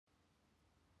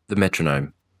The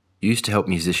metronome, used to help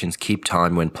musicians keep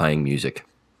time when playing music.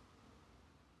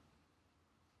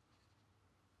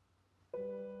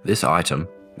 This item,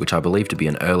 which I believe to be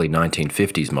an early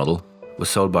 1950s model, was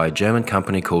sold by a German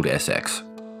company called SX.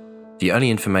 The only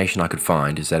information I could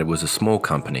find is that it was a small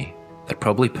company that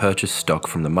probably purchased stock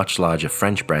from the much larger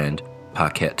French brand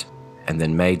Parquet, and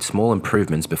then made small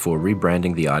improvements before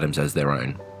rebranding the items as their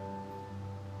own.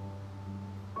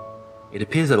 It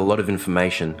appears that a lot of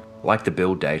information, like the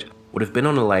build date, would have been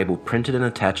on a label printed and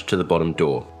attached to the bottom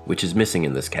door, which is missing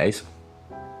in this case.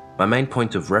 My main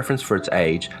points of reference for its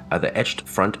age are the etched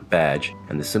front badge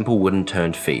and the simple wooden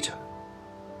turned feet.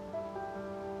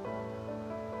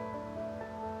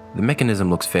 The mechanism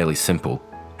looks fairly simple,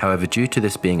 however due to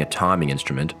this being a timing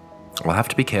instrument, I'll have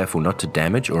to be careful not to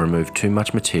damage or remove too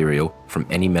much material from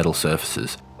any metal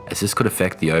surfaces, as this could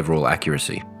affect the overall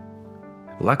accuracy.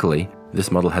 Luckily, this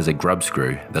model has a grub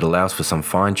screw that allows for some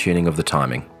fine tuning of the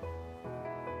timing.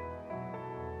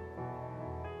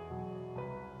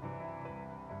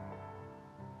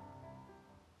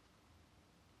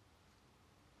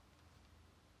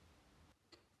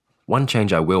 One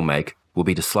change I will make will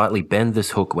be to slightly bend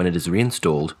this hook when it is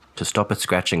reinstalled to stop it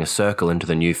scratching a circle into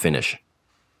the new finish.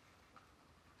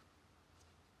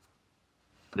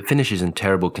 The finish is in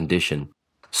terrible condition,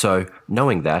 so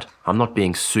knowing that, I'm not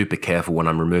being super careful when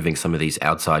I'm removing some of these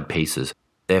outside pieces.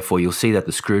 Therefore, you'll see that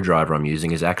the screwdriver I'm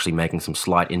using is actually making some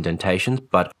slight indentations,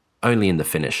 but only in the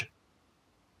finish.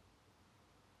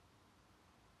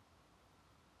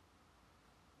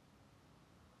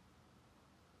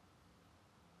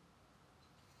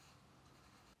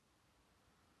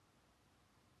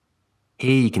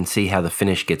 Here you can see how the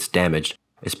finish gets damaged,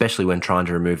 especially when trying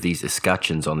to remove these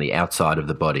escutcheons on the outside of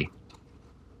the body.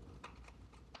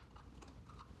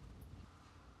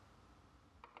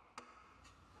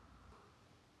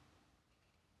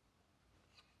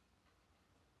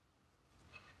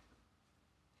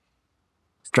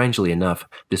 Strangely enough,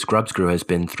 this grub screw has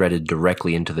been threaded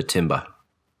directly into the timber.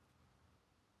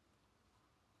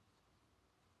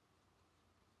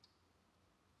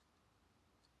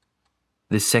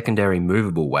 This secondary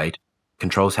movable weight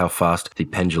controls how fast the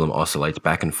pendulum oscillates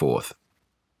back and forth.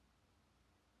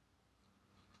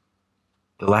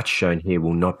 The latch shown here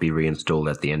will not be reinstalled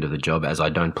at the end of the job, as I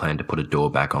don't plan to put a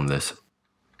door back on this.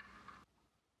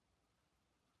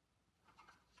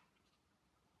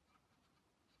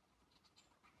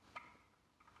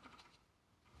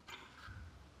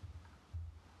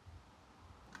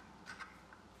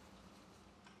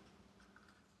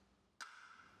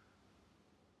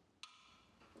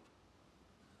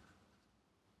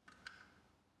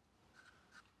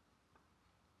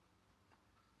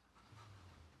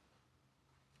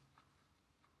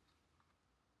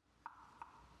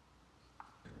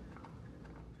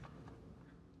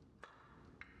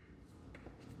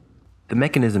 The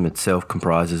mechanism itself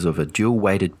comprises of a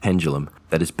dual-weighted pendulum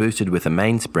that is boosted with a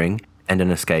mainspring and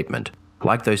an escapement,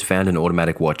 like those found in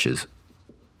automatic watches.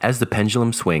 As the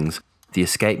pendulum swings, the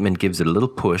escapement gives it a little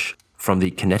push from the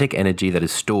kinetic energy that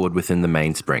is stored within the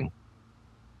mainspring.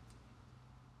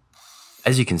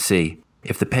 As you can see,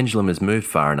 if the pendulum is moved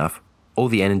far enough, all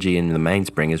the energy in the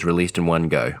mainspring is released in one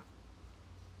go.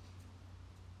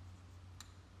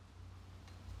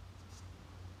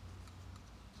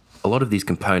 A lot of these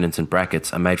components and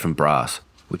brackets are made from brass,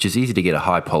 which is easy to get a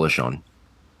high polish on.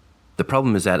 The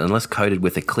problem is that unless coated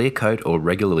with a clear coat or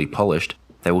regularly polished,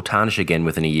 they will tarnish again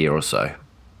within a year or so.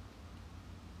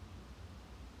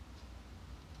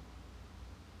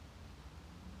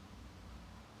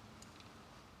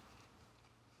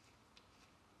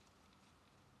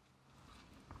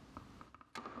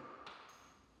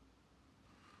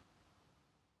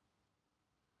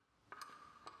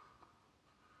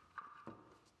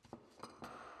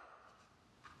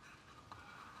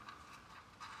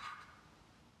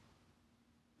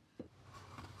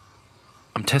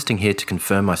 I'm testing here to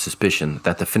confirm my suspicion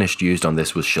that the finish used on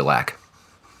this was shellac.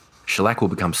 Shellac will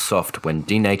become soft when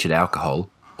denatured alcohol,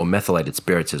 or methylated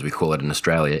spirits as we call it in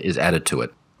Australia, is added to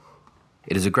it.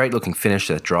 It is a great looking finish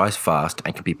that dries fast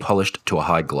and can be polished to a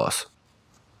high gloss.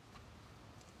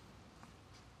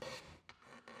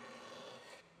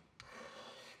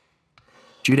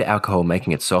 Due to alcohol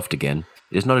making it soft again,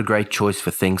 it is not a great choice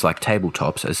for things like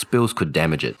tabletops, as spills could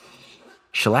damage it.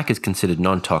 Shellac is considered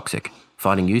non-toxic,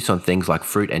 finding use on things like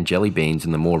fruit and jelly beans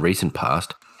in the more recent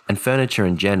past, and furniture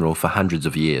in general for hundreds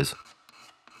of years.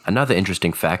 Another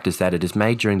interesting fact is that it is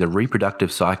made during the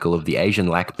reproductive cycle of the Asian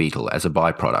lac beetle as a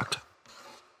byproduct.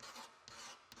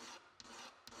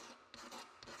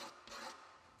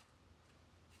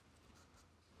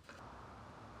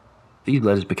 These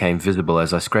letters became visible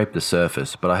as I scraped the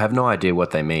surface, but I have no idea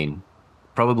what they mean.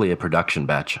 Probably a production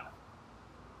batch.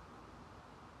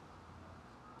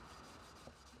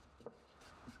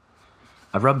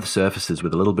 I've rubbed the surfaces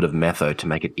with a little bit of metho to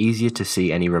make it easier to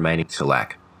see any remaining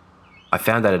shellac. I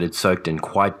found that it had soaked in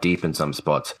quite deep in some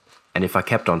spots, and if I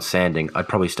kept on sanding, I'd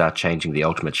probably start changing the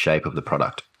ultimate shape of the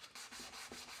product.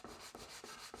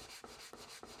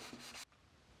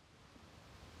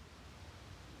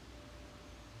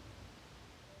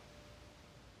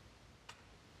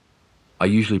 I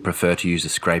usually prefer to use a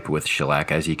scraper with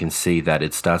shellac, as you can see that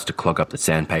it starts to clog up the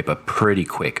sandpaper pretty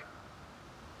quick.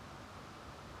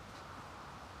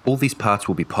 All these parts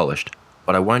will be polished,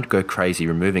 but I won't go crazy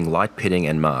removing light pitting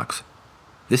and marks.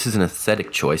 This is an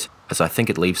aesthetic choice, as I think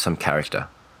it leaves some character.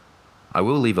 I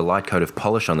will leave a light coat of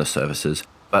polish on the surfaces,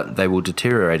 but they will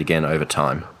deteriorate again over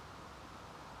time.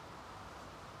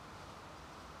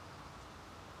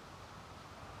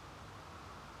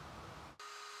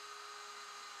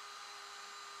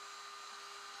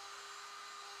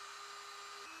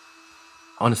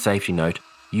 On a safety note,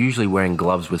 usually wearing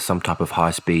gloves with some type of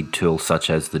high-speed tool such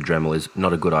as the Dremel is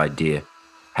not a good idea.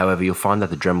 However, you'll find that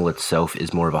the Dremel itself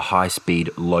is more of a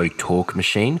high-speed, low-torque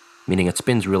machine, meaning it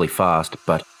spins really fast,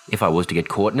 but if I was to get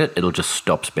caught in it, it'll just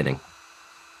stop spinning.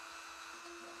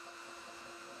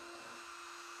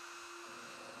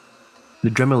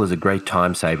 The Dremel is a great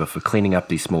time saver for cleaning up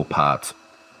these small parts.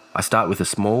 I start with a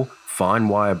small, fine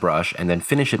wire brush and then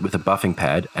finish it with a buffing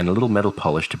pad and a little metal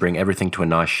polish to bring everything to a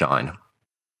nice shine.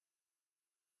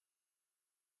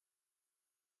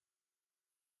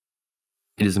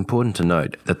 It is important to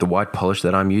note that the white polish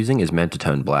that I'm using is meant to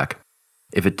turn black.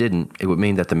 If it didn't, it would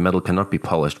mean that the metal cannot be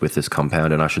polished with this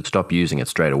compound and I should stop using it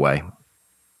straight away.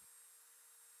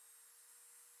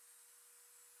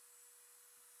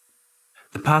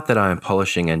 The part that I am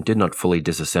polishing and did not fully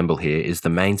disassemble here is the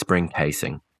mainspring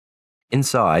casing.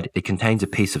 Inside, it contains a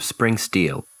piece of spring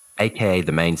steel, aka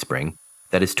the mainspring,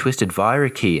 that is twisted via a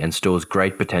key and stores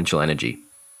great potential energy.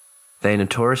 They are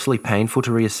notoriously painful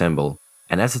to reassemble,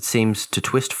 and as it seems to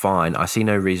twist fine, I see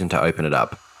no reason to open it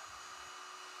up.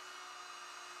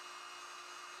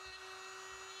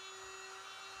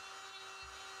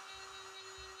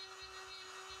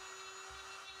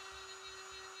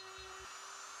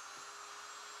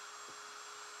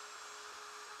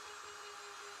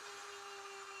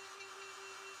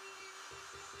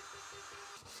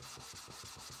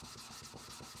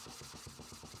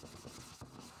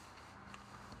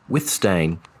 With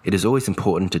stain, it is always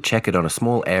important to check it on a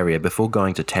small area before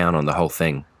going to town on the whole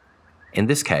thing. In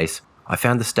this case, I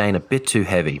found the stain a bit too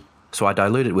heavy, so I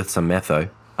dilute it with some metho,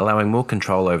 allowing more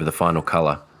control over the final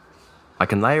colour. I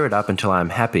can layer it up until I am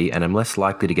happy and am less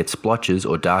likely to get splotches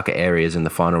or darker areas in the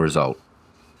final result.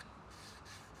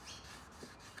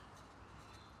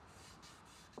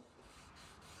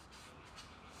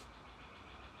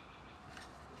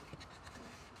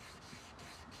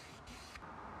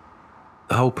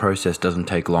 The whole process doesn't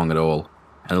take long at all,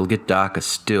 and it'll get darker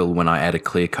still when I add a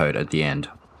clear coat at the end.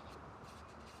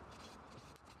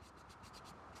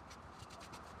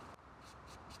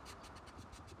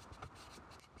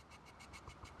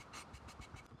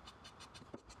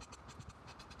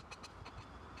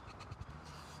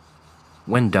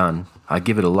 When done, I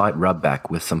give it a light rub back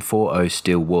with some 4O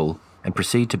steel wool and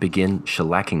proceed to begin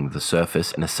shellacking the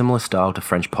surface in a similar style to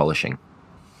French polishing.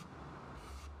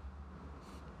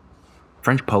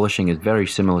 French polishing is very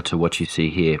similar to what you see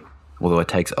here, although it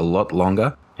takes a lot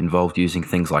longer, involved using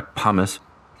things like pumice,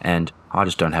 and I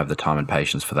just don't have the time and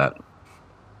patience for that.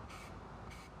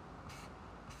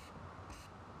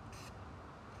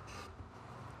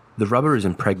 The rubber is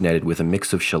impregnated with a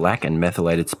mix of shellac and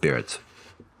methylated spirits.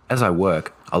 As I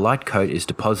work, a light coat is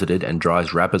deposited and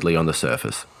dries rapidly on the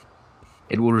surface.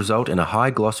 It will result in a high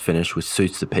gloss finish which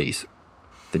suits the piece.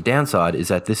 The downside is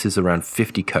that this is around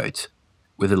 50 coats,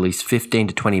 with at least 15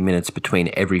 to 20 minutes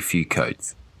between every few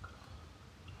coats.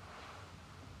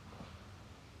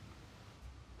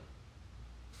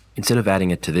 Instead of adding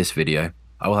it to this video,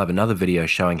 I will have another video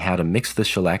showing how to mix the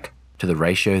shellac to the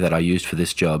ratio that I used for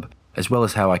this job, as well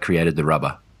as how I created the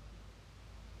rubber.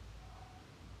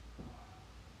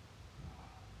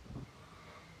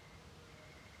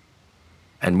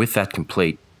 And with that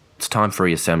complete, it's time for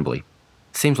reassembly.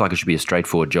 Seems like it should be a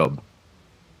straightforward job.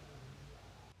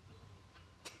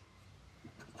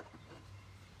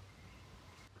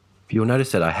 You'll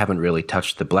notice that I haven't really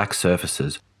touched the black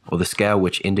surfaces or the scale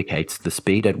which indicates the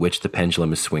speed at which the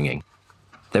pendulum is swinging.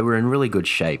 They were in really good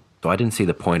shape, so I didn't see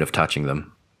the point of touching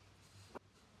them.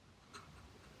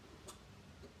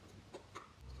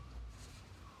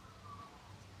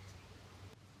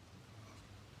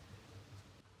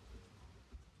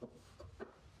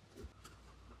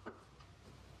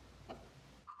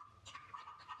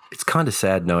 kinda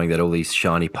sad knowing that all these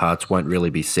shiny parts won't really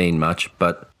be seen much,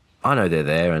 but I know they're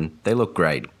there and they look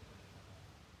great.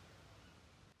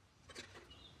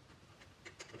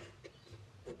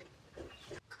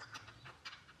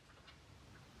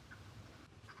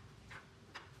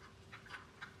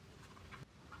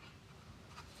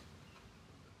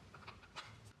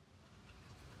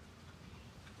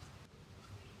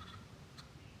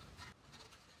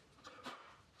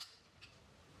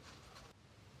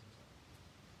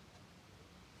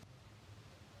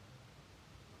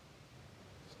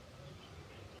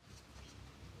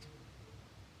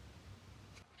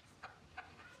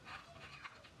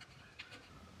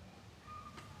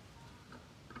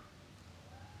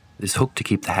 This hook to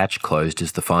keep the hatch closed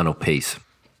is the final piece.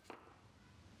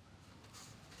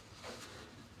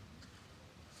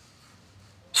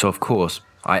 So of course,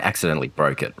 I accidentally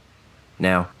broke it.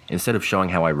 Now, instead of showing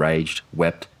how I raged,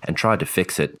 wept, and tried to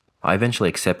fix it, I eventually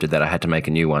accepted that I had to make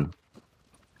a new one.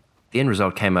 The end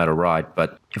result came out alright,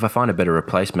 but if I find a better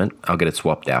replacement, I'll get it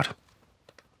swapped out.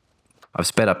 I've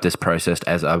sped up this process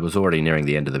as I was already nearing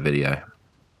the end of the video.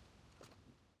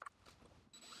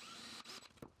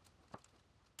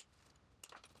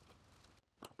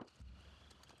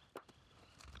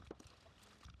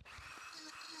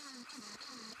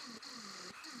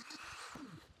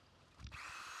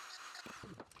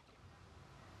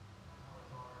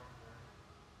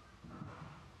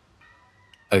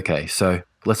 Okay, so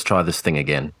let's try this thing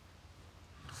again.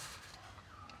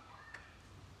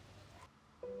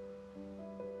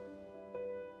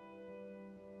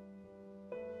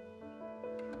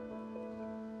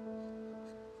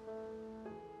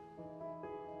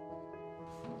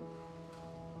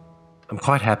 I'm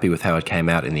quite happy with how it came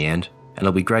out in the end, and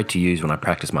it'll be great to use when I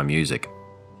practice my music.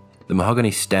 The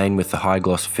mahogany stain with the high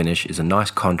gloss finish is a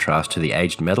nice contrast to the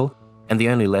aged metal, and the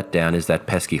only letdown is that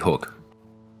pesky hook.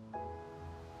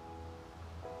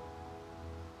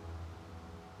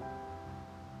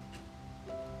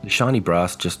 The shiny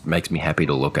brass just makes me happy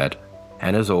to look at,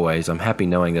 and as always, I'm happy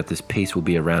knowing that this piece will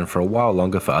be around for a while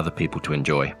longer for other people to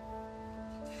enjoy.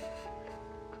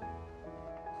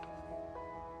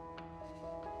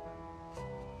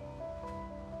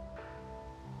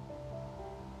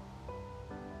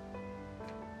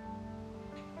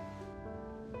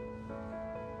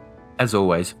 As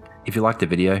always, if you liked the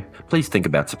video, please think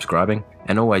about subscribing,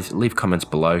 and always leave comments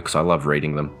below because I love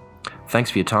reading them. Thanks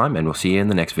for your time, and we'll see you in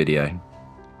the next video.